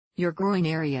Your groin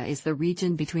area is the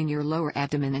region between your lower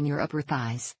abdomen and your upper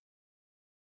thighs.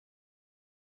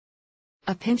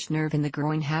 A pinched nerve in the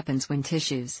groin happens when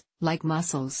tissues, like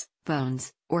muscles,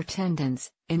 bones, or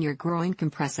tendons, in your groin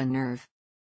compress a nerve.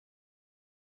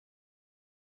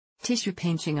 Tissue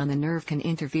pinching on the nerve can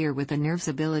interfere with the nerve's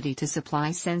ability to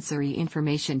supply sensory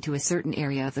information to a certain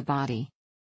area of the body.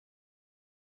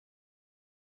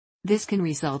 This can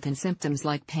result in symptoms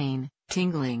like pain,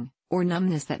 tingling, or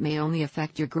numbness that may only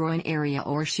affect your groin area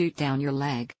or shoot down your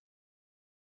leg.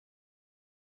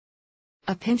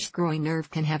 A pinched groin nerve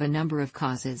can have a number of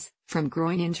causes, from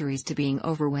groin injuries to being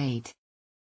overweight.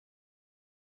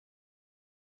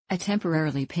 A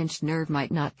temporarily pinched nerve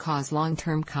might not cause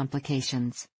long-term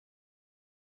complications.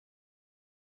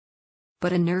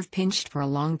 But a nerve pinched for a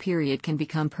long period can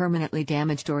become permanently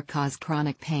damaged or cause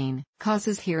chronic pain.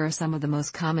 Causes here are some of the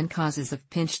most common causes of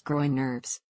pinched groin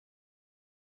nerves.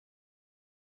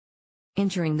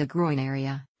 Injuring the groin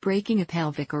area, breaking a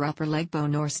pelvic or upper leg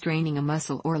bone or straining a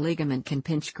muscle or ligament can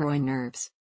pinch groin nerves.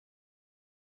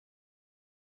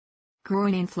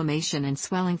 Groin inflammation and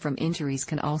swelling from injuries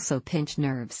can also pinch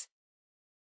nerves.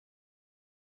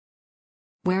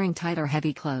 Wearing tight or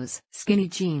heavy clothes, skinny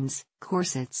jeans,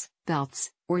 corsets,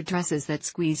 belts, or dresses that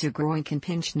squeeze your groin can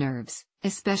pinch nerves,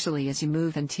 especially as you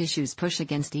move and tissues push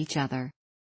against each other.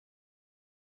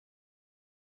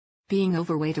 Being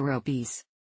overweight or obese.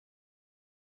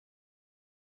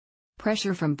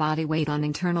 Pressure from body weight on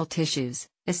internal tissues,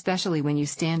 especially when you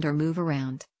stand or move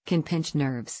around, can pinch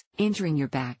nerves. Injuring your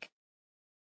back.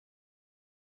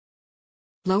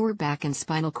 Lower back and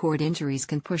spinal cord injuries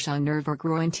can push on nerve or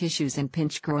groin tissues and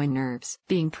pinch groin nerves.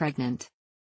 Being pregnant.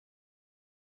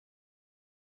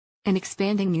 An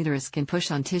expanding uterus can push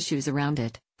on tissues around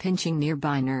it, pinching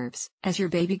nearby nerves. As your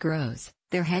baby grows,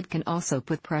 their head can also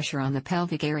put pressure on the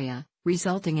pelvic area,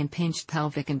 resulting in pinched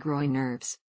pelvic and groin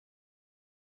nerves.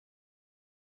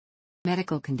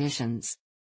 Medical conditions.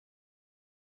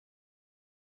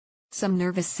 Some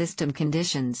nervous system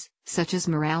conditions, such as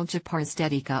myalgia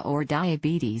parestetica or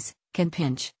diabetes, can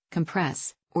pinch,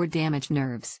 compress, or damage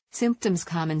nerves.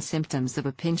 Common symptoms of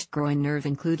a pinched groin nerve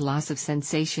include loss of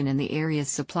sensation in the areas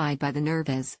supplied by the nerve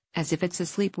as if it's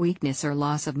asleep, weakness or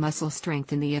loss of muscle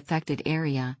strength in the affected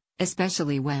area,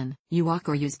 especially when you walk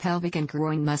or use pelvic and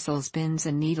groin muscles, pins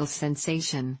and needles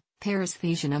sensation,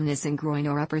 paresthesia, numbness in groin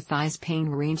or upper thighs, pain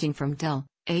ranging from dull,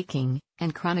 aching,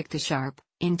 and chronic to sharp,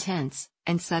 intense,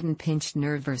 and sudden pinched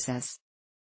nerve versus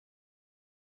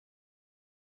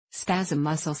spasm.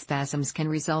 Muscle spasms can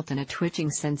result in a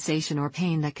twitching sensation or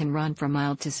pain that can run from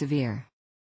mild to severe.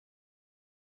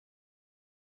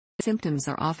 Symptoms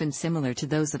are often similar to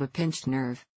those of a pinched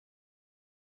nerve.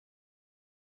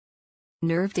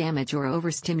 Nerve damage or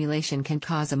overstimulation can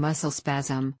cause a muscle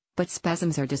spasm, but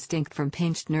spasms are distinct from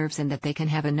pinched nerves in that they can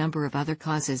have a number of other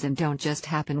causes and don't just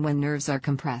happen when nerves are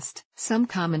compressed. Some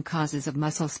common causes of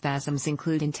muscle spasms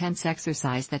include intense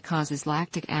exercise that causes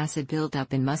lactic acid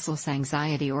buildup in muscles,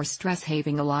 anxiety or stress,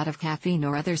 having a lot of caffeine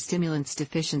or other stimulants,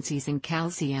 deficiencies in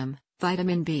calcium,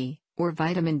 vitamin B, or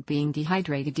vitamin B, being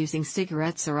dehydrated, using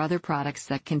cigarettes or other products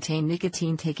that contain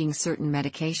nicotine, taking certain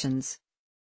medications,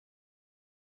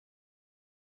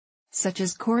 such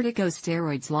as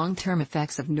corticosteroids. Long-term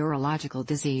effects of neurological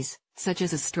disease, such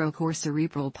as a stroke or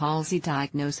cerebral palsy.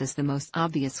 Diagnosis. The most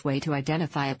obvious way to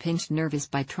identify a pinched nerve is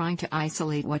by trying to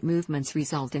isolate what movements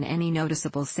result in any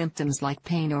noticeable symptoms like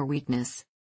pain or weakness.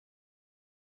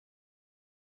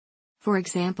 For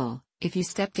example, if you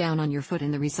step down on your foot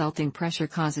and the resulting pressure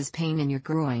causes pain in your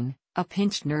groin, a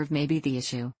pinched nerve may be the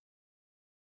issue.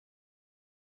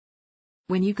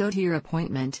 When you go to your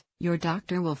appointment, your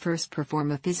doctor will first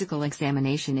perform a physical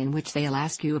examination in which they'll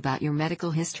ask you about your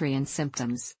medical history and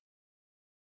symptoms.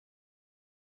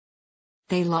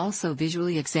 They'll also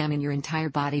visually examine your entire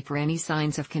body for any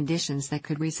signs of conditions that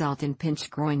could result in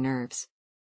pinched groin nerves.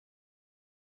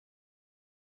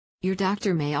 Your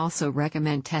doctor may also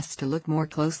recommend tests to look more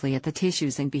closely at the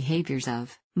tissues and behaviors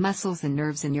of muscles and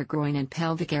nerves in your groin and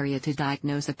pelvic area to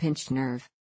diagnose a pinched nerve.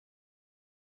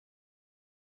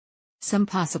 Some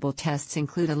possible tests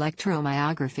include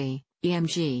electromyography,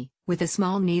 EMG, with a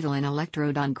small needle and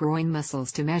electrode on groin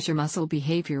muscles to measure muscle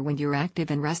behavior when you're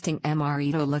active, and resting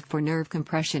MRE to look for nerve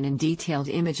compression, and detailed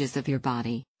images of your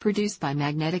body, produced by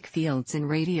magnetic fields and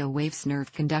radio waves.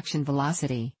 Nerve conduction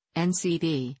velocity,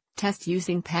 NCV, test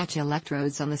using patch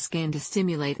electrodes on the skin to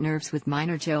stimulate nerves with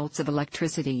minor jolts of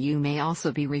electricity. You may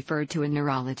also be referred to a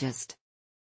neurologist.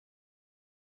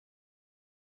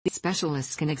 These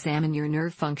specialists can examine your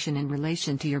nerve function in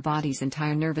relation to your body's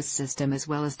entire nervous system, as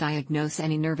well as diagnose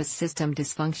any nervous system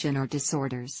dysfunction or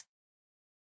disorders.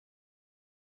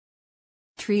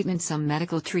 Treatment. Some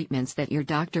medical treatments that your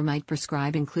doctor might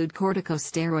prescribe include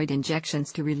corticosteroid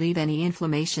injections to relieve any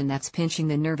inflammation that's pinching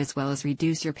the nerve, as well as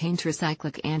reduce your pain.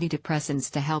 Tricyclic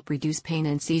antidepressants to help reduce pain,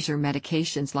 and seizure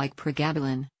medications like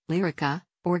pregabalin, Lyrica,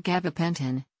 or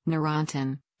gabapentin,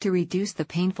 Neurontin, to reduce the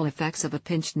painful effects of a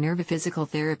pinched nerve. Physical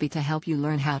therapy to help you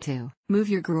learn how to move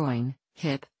your groin,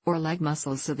 hip, or leg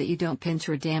muscles so that you don't pinch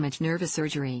or damage nerve.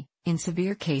 Surgery, in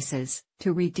severe cases,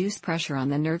 to reduce pressure on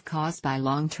the nerve caused by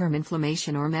long-term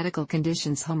inflammation or medical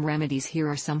conditions. Home remedies. Here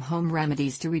are some home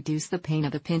remedies to reduce the pain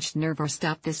of a pinched nerve or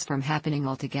stop this from happening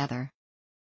altogether.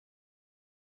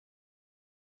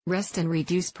 Rest and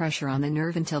reduce pressure on the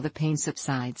nerve until the pain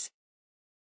subsides.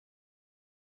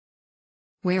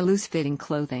 Wear loose-fitting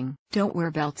clothing. Don't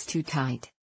wear belts too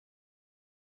tight.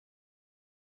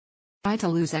 Try to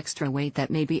lose extra weight that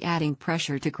may be adding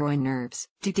pressure to groin nerves.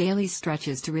 Do daily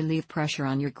stretches to relieve pressure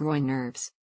on your groin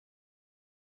nerves.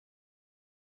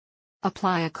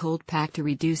 Apply a cold pack to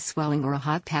reduce swelling or a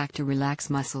hot pack to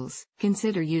relax muscles.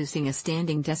 Consider using a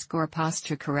standing desk or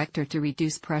posture corrector to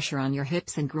reduce pressure on your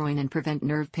hips and groin and prevent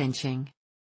nerve pinching.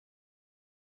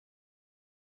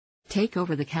 Take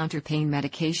over-the-counter pain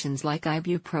medications like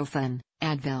ibuprofen,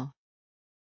 Advil.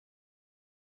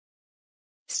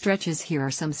 Stretches. Here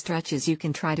are some stretches you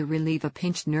can try to relieve a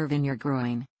pinched nerve in your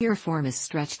groin. Here form is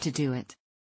stretch to do it.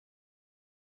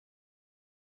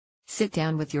 Sit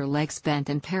down with your legs bent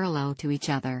and parallel to each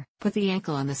other. Put the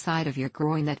ankle on the side of your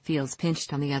groin that feels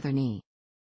pinched on the other knee.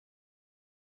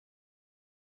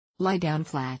 Lie down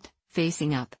flat,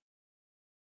 facing up.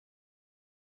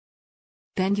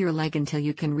 Bend your leg until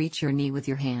you can reach your knee with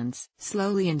your hands.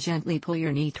 Slowly and gently pull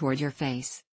your knee toward your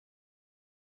face.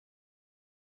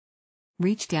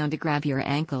 Reach down to grab your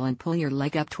ankle and pull your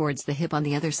leg up towards the hip on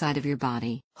the other side of your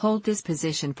body. Hold this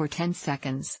position for 10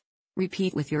 seconds.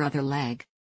 Repeat with your other leg.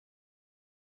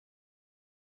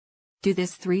 Do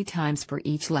this 3 times for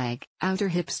each leg. Outer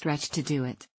hip stretch to do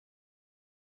it.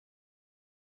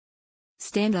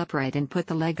 Stand upright and put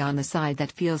the leg on the side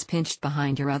that feels pinched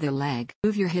behind your other leg.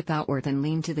 Move your hip outward and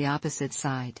lean to the opposite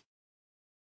side.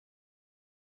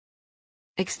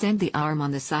 Extend the arm on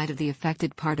the side of the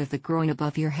affected part of the groin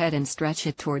above your head and stretch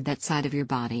it toward that side of your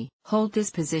body. Hold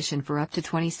this position for up to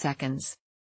 20 seconds.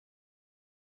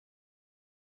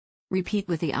 Repeat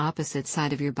with the opposite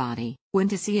side of your body. When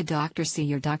to see a doctor. See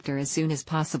your doctor as soon as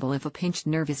possible if a pinched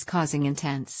nerve is causing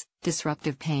intense,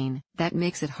 disruptive pain that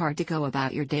makes it hard to go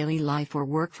about your daily life or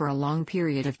work for a long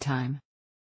period of time.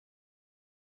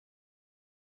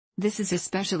 This is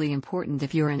especially important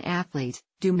if you're an athlete,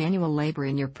 do manual labor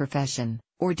in your profession,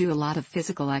 or do a lot of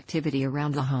physical activity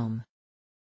around the home.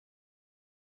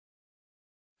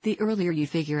 The earlier you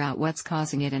figure out what's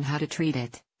causing it and how to treat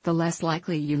it, the less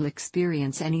likely you'll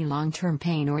experience any long-term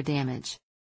pain or damage.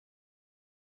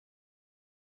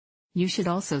 You should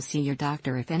also see your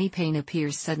doctor if any pain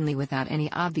appears suddenly without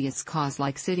any obvious cause,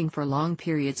 like sitting for long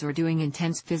periods or doing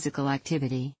intense physical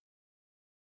activity.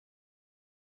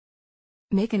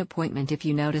 Make an appointment if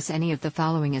you notice any of the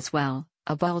following as well: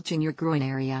 a bulge in your groin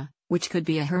area, which could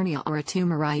be a hernia or a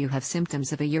tumor. You have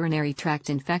symptoms of a urinary tract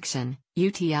infection,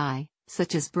 UTI,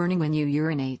 such as burning when you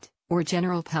urinate, or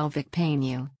general pelvic pain.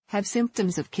 You have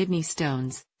symptoms of kidney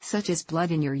stones, such as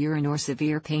blood in your urine or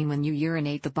severe pain when you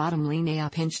urinate. The bottom line: a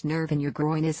pinched nerve in your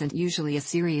groin isn't usually a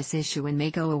serious issue and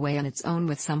may go away on its own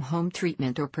with some home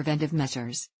treatment or preventive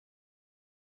measures.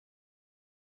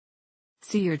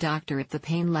 See your doctor if the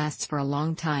pain lasts for a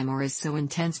long time or is so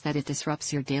intense that it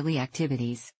disrupts your daily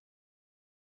activities.